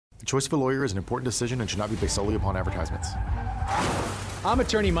choice of a lawyer is an important decision and should not be based solely upon advertisements. I'm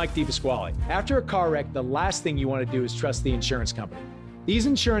attorney Mike DePasquale. After a car wreck, the last thing you want to do is trust the insurance company. These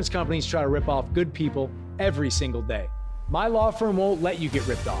insurance companies try to rip off good people every single day. My law firm won't let you get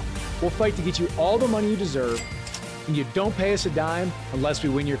ripped off. We'll fight to get you all the money you deserve, and you don't pay us a dime unless we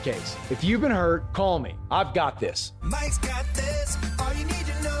win your case. If you've been hurt, call me. I've got this. Mike's got this. All you need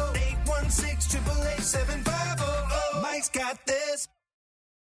to know, 816-888-7500. Mike's got this.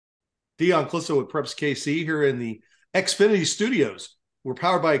 Dion Clisso with Preps KC here in the Xfinity Studios. We're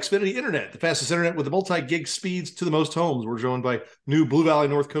powered by Xfinity Internet, the fastest internet with the multi-gig speeds to the most homes. We're joined by new Blue Valley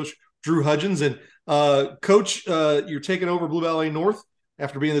North coach Drew Hudgins. And coach, you're taking over Blue Valley North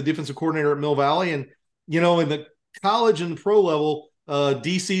after being the defensive coordinator at Mill Valley. And, you know, in the college and pro level,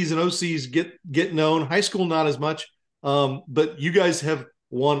 DCs and OCs get known. High school, not as much. But you guys have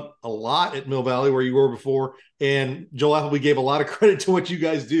won a lot at Mill Valley where you were before. And Joel Appleby gave a lot of credit to what you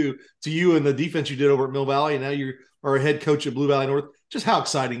guys do, to you and the defense you did over at Mill Valley. And now you are a head coach at Blue Valley North. Just how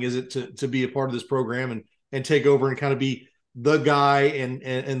exciting is it to be a part of this program and take over and kind of be the guy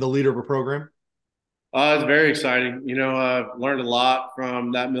and the leader of a program? It's very exciting. You know, I've learned a lot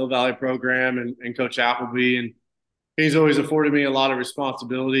from that Mill Valley program and Coach Appleby, and he's always afforded me a lot of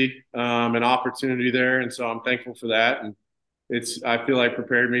responsibility and opportunity there. And so I'm thankful for that. And I feel like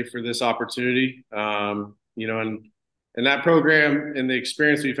prepared me for this opportunity. You know, and that program and the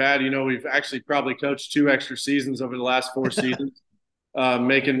experience we've had, you know, we've actually probably coached 2 extra seasons over the last 4 seasons,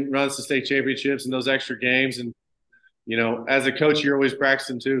 making runs to state championships and those extra games. And, you know, as a coach, you're always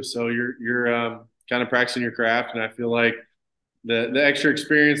practicing too. So you're kind of practicing your craft. And I feel like the extra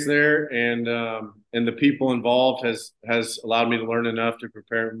experience there and the people involved has allowed me to learn enough to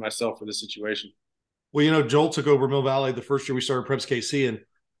prepare myself for this situation. Well, you know, Joel took over Mill Valley the first year we started Preps KC, and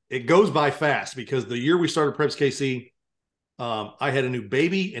it goes by fast because the year we started Preps KC, I had a new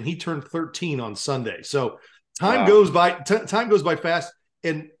baby and he turned 13 on Sunday. So time goes by fast.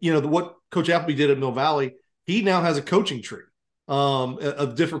 And, you know, what Coach Appleby did at Mill Valley, he now has a coaching tree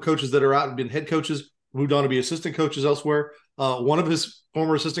of different coaches that are out and been head coaches, moved on to be assistant coaches elsewhere. One of his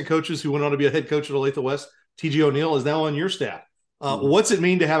former assistant coaches who went on to be a head coach at Olathe West, T.G. O'Neill, is now on your staff. What's it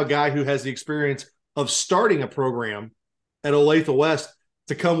mean to have a guy who has the experience of starting a program at Olathe West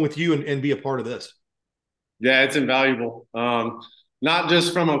to come with you and be a part of this? Yeah, it's invaluable. Not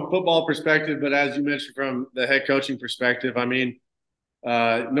just from a football perspective, but as you mentioned, from the head coaching perspective. I mean,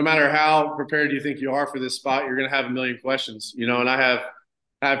 no matter how prepared you think you are for this spot, you're going to have a million questions, you know, and I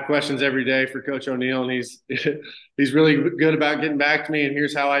have questions every day for Coach O'Neill, and he's really good about getting back to me. And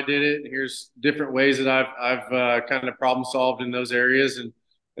here's how I did it. And here's different ways that I've kind of problem solved in those areas. And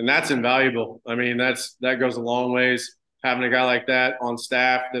that's invaluable. I mean, that goes a long ways, having a guy like that on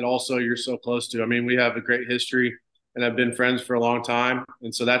staff that also you're so close to. I mean, we have a great history and have been friends for a long time.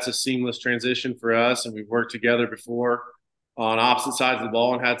 And so that's a seamless transition for us. And we've worked together before on opposite sides of the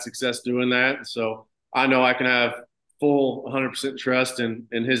ball and had success doing that. So I know I can have full 100% trust in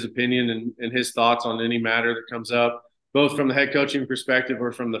his opinion and his thoughts on any matter that comes up, both from the head coaching perspective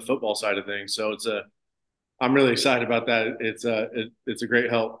or from the football side of things. So I'm really excited about that. It's a great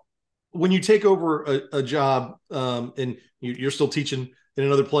help. When you take over a job and you're still teaching in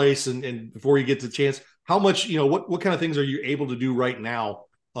another place and before you get the chance, how much, you know, what kind of things are you able to do right now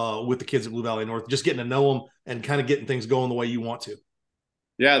with the kids at Blue Valley North, just getting to know them and kind of getting things going the way you want to?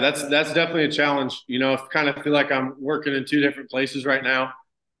 Yeah, that's definitely a challenge. You know, I kind of feel like I'm working in 2 different places right now.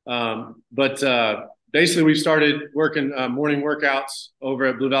 But basically we've started working morning workouts over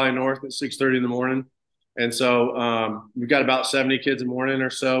at Blue Valley North at 6:30 in the morning. And so we've got about 70 kids a morning or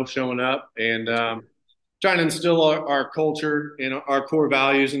so showing up and trying to instill our culture and our core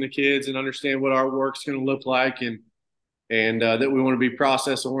values in the kids and understand what our work's going to look like and that we want to be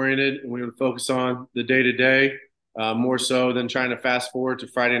process oriented and we want to focus on the day-to-day more so than trying to fast forward to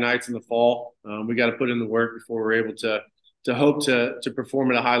Friday nights in the fall. We got to put in the work before we're able to hope to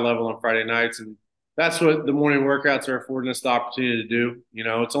perform at a high level on Friday nights. And that's what the morning workouts are affording us the opportunity to do. You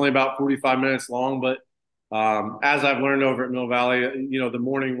know, it's only about 45 minutes long, but as I've learned over at Mill Valley, you know, the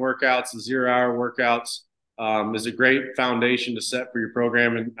morning workouts, the 0-hour workouts is a great foundation to set for your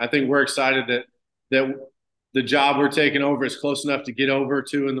program. And I think we're excited that the job we're taking over is close enough to get over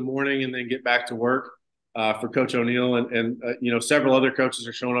to in the morning and then get back to work for Coach O'Neill. And you know, several other coaches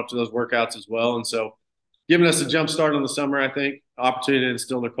are showing up to those workouts as well. And so giving us a jump start in the summer, I think, opportunity to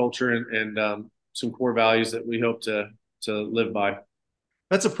instill the culture and some core values that we hope to live by.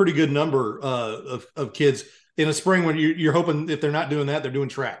 That's a pretty good number of kids in a spring when you're hoping if they're not doing that, they're doing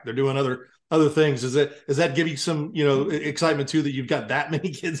track, they're doing other things. Does that give you some, you know, excitement too, that you've got that many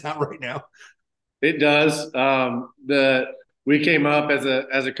kids out right now? It does. we came up as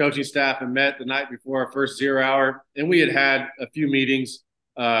a coaching staff and met the night before our first 0 hour, and we had a few meetings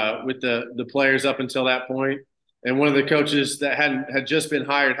with the players up until that point. And one of the coaches that had just been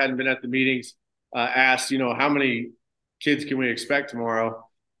hired, hadn't been at the meetings, asked, how many kids can we expect tomorrow?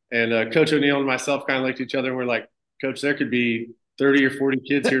 And Coach O'Neill and myself kind of looked at each other and we're like, Coach, there could be 30 or 40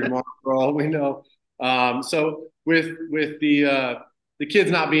 kids here tomorrow for all we know. So with the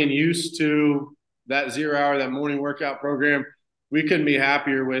kids not being used to that 0 hour, that morning workout program, we couldn't be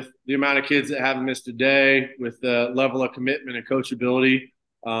happier with the amount of kids that haven't missed a day, with the level of commitment and coachability.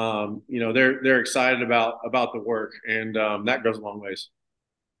 They're excited about the work, and that goes a long ways.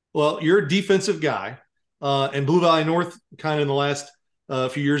 Well, you're a defensive guy, and Blue Valley North, kind of in the last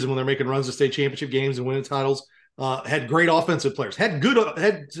few years, when they're making runs to state championship games and winning titles, had great offensive players, had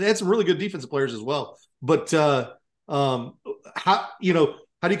some really good defensive players as well. But how do you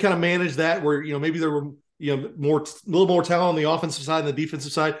kind of manage that? Where maybe there were a little more talent on the offensive side than the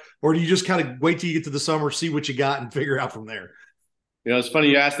defensive side, or do you just kind of wait till you get to the summer, see what you got, and figure out from there? It's funny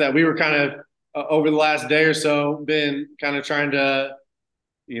you asked that. We were kind of over the last day or so been kind of trying to,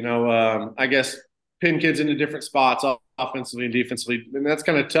 I guess, pin kids into different spots offensively and defensively. And that's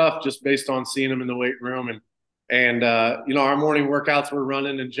kind of tough just based on seeing them in the weight room. And our morning workouts were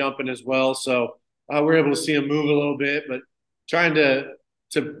running and jumping as well. So we're able to see them move a little bit, but trying to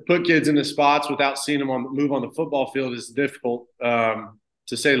put kids into spots without seeing them move on the football field is difficult, to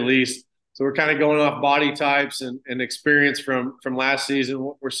say the least. So we're kind of going off body types and experience from last season,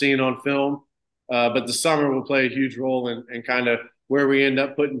 what we're seeing on film. But the summer will play a huge role in kind of where we end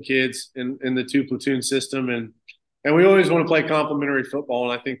up putting kids in the two platoon system. And we always want to play complementary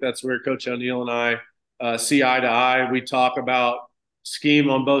football. And I think that's where Coach O'Neill and I see eye to eye. We talk about scheme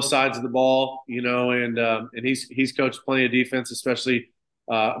on both sides of the ball, and he's coached plenty of defense, especially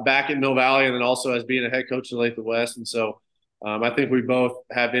back at Mill Valley, and then also as being a head coach at Lathe West. And so I think we both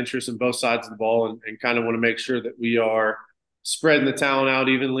have interest in both sides of the ball and kind of want to make sure that we are spreading the talent out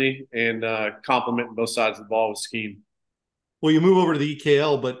evenly and complementing both sides of the ball with scheme. Well, you move over to the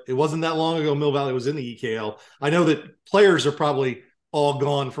EKL, but it wasn't that long ago Mill Valley was in the EKL. I know that players are probably all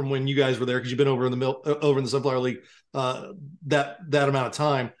gone from when you guys were there because you've been over in the Sunflower League that amount of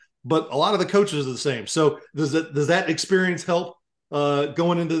time. But a lot of the coaches are the same. So does that experience help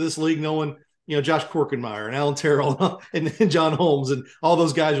going into this league, knowing Josh Korkenmeyer and Alan Terrell and John Holmes and all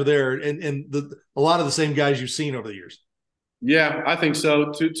those guys are there, and a lot of the same guys you've seen over the years? Yeah, I think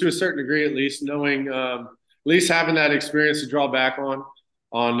so, to a certain degree, at least, knowing at least having that experience to draw back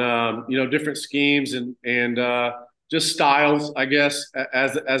on different schemes and just styles, I guess,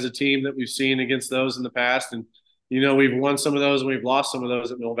 as a team that we've seen against those in the past. And we've won some of those and we've lost some of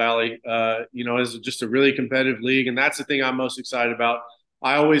those at Mill Valley. It's just a really competitive league, and that's the thing I'm most excited about.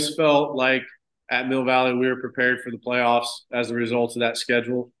 I always felt like at Mill Valley we were prepared for the playoffs as a result of that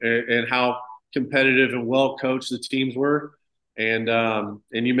schedule and how competitive and well coached the teams were. And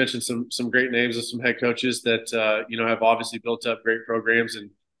you mentioned some great names of some head coaches that have obviously built up great programs, and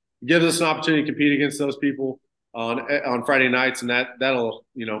gives us an opportunity to compete against those people on Friday nights, and that'll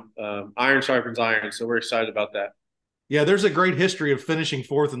iron sharpens iron. So we're excited about that. Yeah, there's a great history of finishing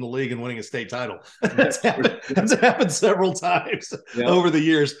fourth in the league and winning a state title. That's happened several times over the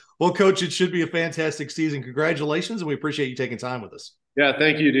years. Well, Coach, it should be a fantastic season. Congratulations, and we appreciate you taking time with us. Yeah,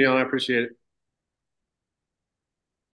 thank you, Dion. I appreciate it.